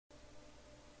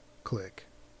Click.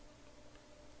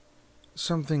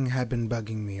 Something had been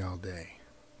bugging me all day.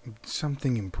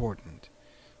 Something important.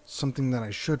 Something that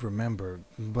I should remember,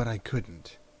 but I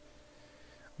couldn't.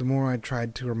 The more I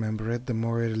tried to remember it, the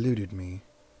more it eluded me.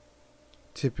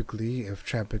 Typically, if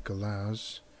traffic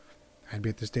allows, I'd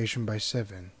be at the station by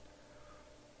 7,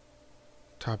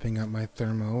 topping up my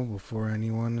thermo before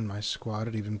anyone in my squad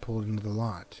had even pulled into the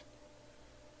lot.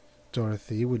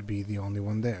 Dorothy would be the only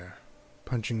one there,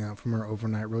 punching out from her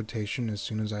overnight rotation as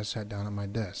soon as I sat down at my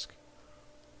desk.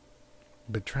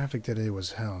 But traffic today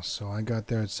was hell, so I got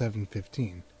there at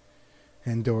 7:15,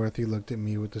 and Dorothy looked at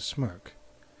me with a smirk,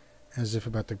 as if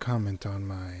about to comment on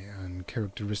my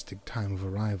uncharacteristic time of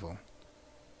arrival.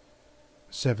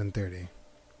 7:30.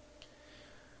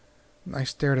 I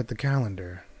stared at the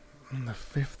calendar. The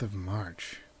 5th of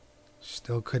March.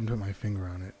 Still couldn't put my finger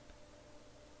on it.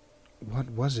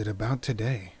 What was it about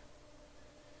today?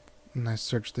 And I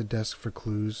searched the desk for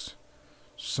clues.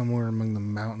 Somewhere among the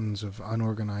mountains of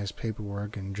unorganized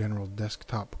paperwork and general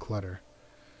desktop clutter.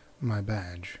 My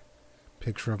badge.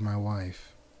 Picture of my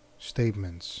wife.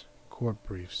 Statements. Court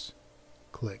briefs.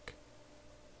 Click.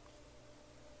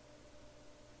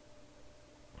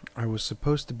 I was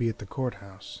supposed to be at the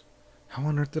courthouse. How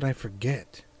on earth did I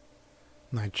forget?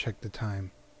 And I checked the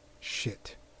time.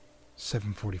 Shit.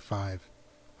 7:45.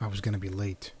 I was gonna be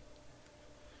late.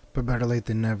 But better late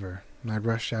than never. I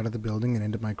rushed out of the building and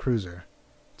into my cruiser.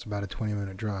 It's about a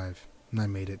 20-minute drive, and I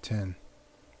made it 10.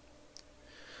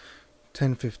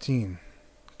 10:15.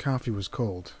 Coffee was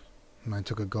cold, and I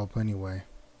took a gulp anyway.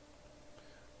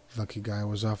 Lucky guy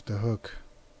was off the hook.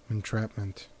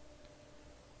 Entrapment.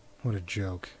 What a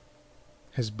joke.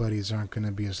 His buddies aren't going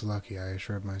to be as lucky, I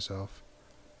assured myself.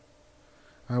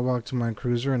 I walked to my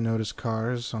cruiser and noticed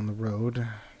cars on the road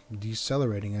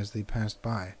decelerating as they passed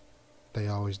by. They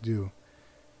always do.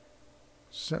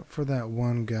 Except for that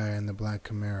one guy in the black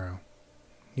Camaro.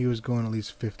 He was going at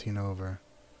least 15 over.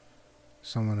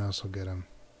 Someone else will get him.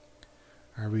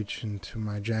 I reached into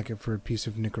my jacket for a piece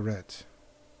of Nicorette.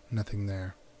 Nothing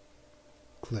there.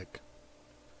 Click.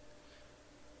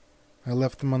 I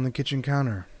left them on the kitchen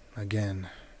counter. Again.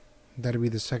 That'd be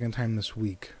the second time this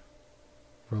week.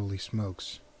 Rolly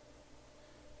smokes.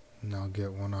 And I'll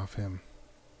get one off him.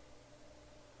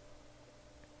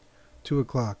 2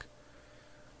 o'clock.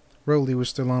 Rolly was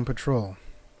still on patrol.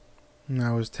 And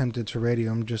I was tempted to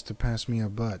radio him just to pass me a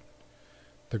butt.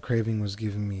 The craving was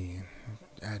giving me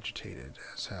agitated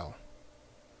as hell.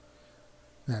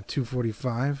 At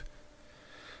 2:45,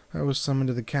 I was summoned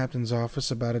to the captain's office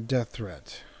about a death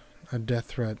threat. A death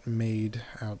threat made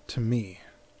out to me.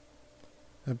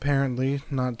 Apparently,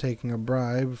 not taking a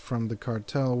bribe from the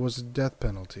cartel was a death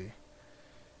penalty.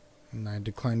 And I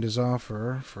declined his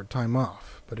offer for time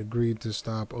off, but agreed to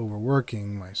stop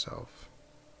overworking myself.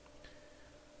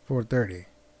 4:30.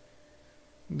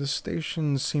 The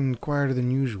station seemed quieter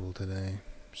than usual today.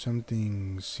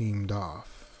 Something seemed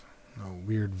off. A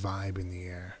weird vibe in the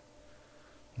air.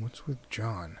 What's with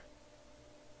John?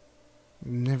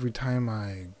 And every time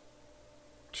I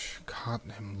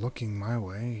caught him looking my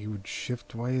way, he would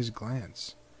shift away his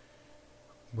glance.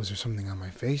 Was there something on my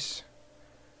face?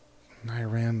 And I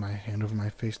ran my hand over my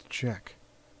face to check.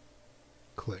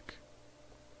 Click.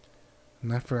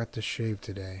 And I forgot to shave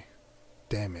today.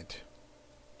 Damn it.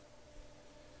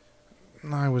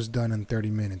 I was done in 30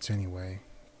 minutes anyway.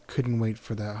 Couldn't wait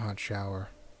for that hot shower.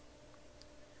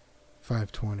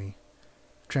 5:20.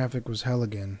 Traffic was hell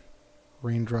again.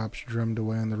 Raindrops drummed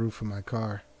away on the roof of my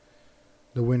car.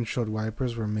 The windshield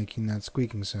wipers were making that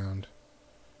squeaking sound.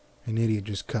 An idiot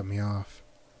just cut me off.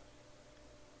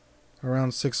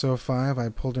 Around 6:05, I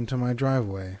pulled into my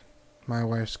driveway. My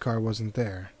wife's car wasn't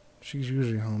there. She's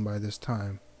usually home by this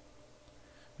time.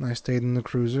 And I stayed in the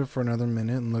cruiser for another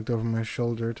minute and looked over my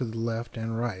shoulder to the left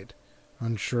and right,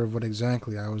 unsure of what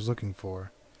exactly I was looking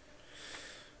for.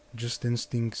 Just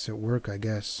instincts at work, I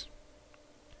guess.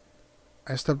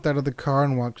 I stepped out of the car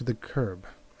and walked to the curb.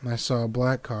 I saw a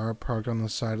black car parked on the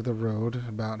side of the road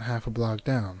about half a block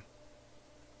down.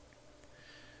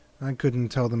 I couldn't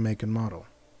tell the make and model.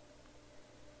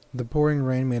 The pouring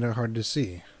rain made it hard to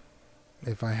see.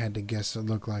 If I had to guess, it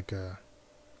looked like a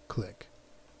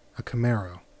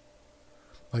Camaro.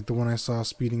 Like the one I saw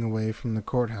speeding away from the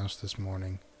courthouse this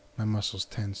morning. My muscles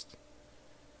tensed.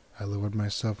 I lowered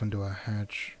myself into a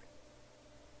hatch.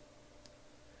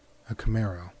 A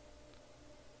Camaro.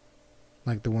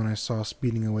 Like the one I saw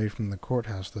speeding away from the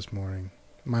courthouse this morning.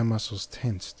 My muscles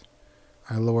tensed.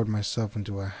 I lowered myself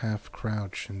into a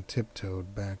half-crouch and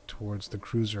tiptoed back towards the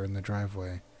cruiser in the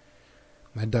driveway.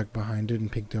 I ducked behind it and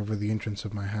peeked over the entrance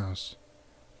of my house.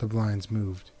 The blinds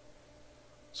moved.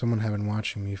 Someone had been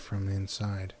watching me from the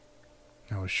inside.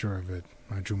 I was sure of it.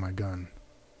 I drew my gun.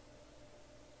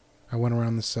 I went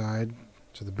around the side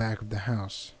to the back of the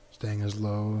house, staying as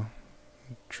low,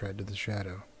 tread to the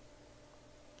shadow.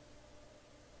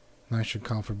 I should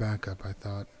call for backup, I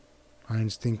thought. I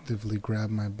instinctively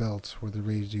grabbed my belt where the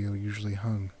radio usually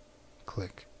hung.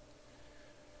 Click.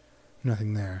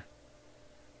 Nothing there.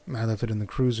 I left it in the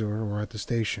cruiser or at the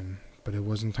station, but it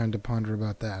wasn't time to ponder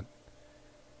about that.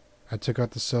 I took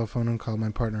out the cell phone and called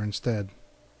my partner instead.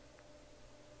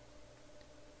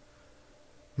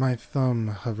 My thumb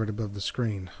hovered above the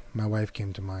screen. My wife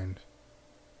came to mind.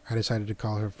 I decided to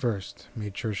call her first,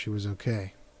 made sure she was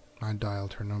okay. I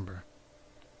dialed her number.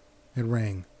 It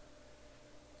rang.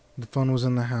 The phone was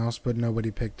in the house, but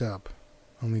nobody picked up.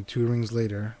 Only 2 rings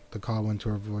later, the call went to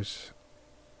her voicemail.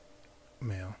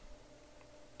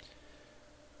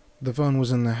 The phone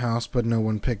was in the house, but no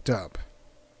one picked up.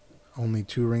 Only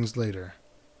 2 rings later,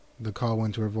 the call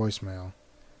went to her voicemail.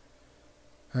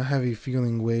 A heavy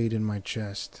feeling weighed in my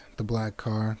chest. The black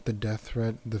car, the death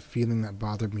threat, the feeling that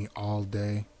bothered me all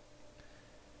day.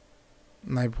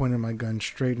 I pointed my gun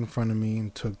straight in front of me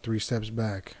and took 3 steps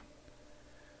back.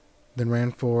 Then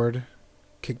ran forward,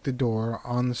 kicked the door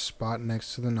on the spot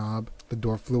next to the knob. The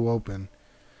door flew open.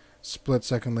 Split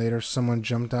second later, someone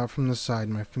jumped out from the side.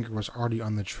 My finger was already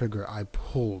on the trigger. I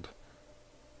pulled.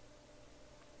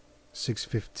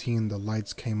 6:15, the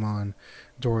lights came on.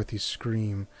 Dorothy's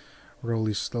scream.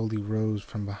 Rolly slowly rose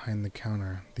from behind the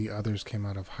counter. The others came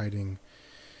out of hiding.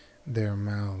 Their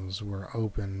mouths were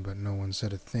open, but no one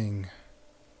said a thing.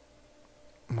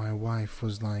 My wife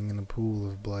was lying in a pool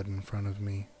of blood in front of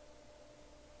me.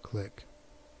 Click.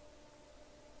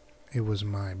 It was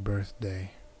my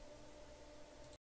birthday.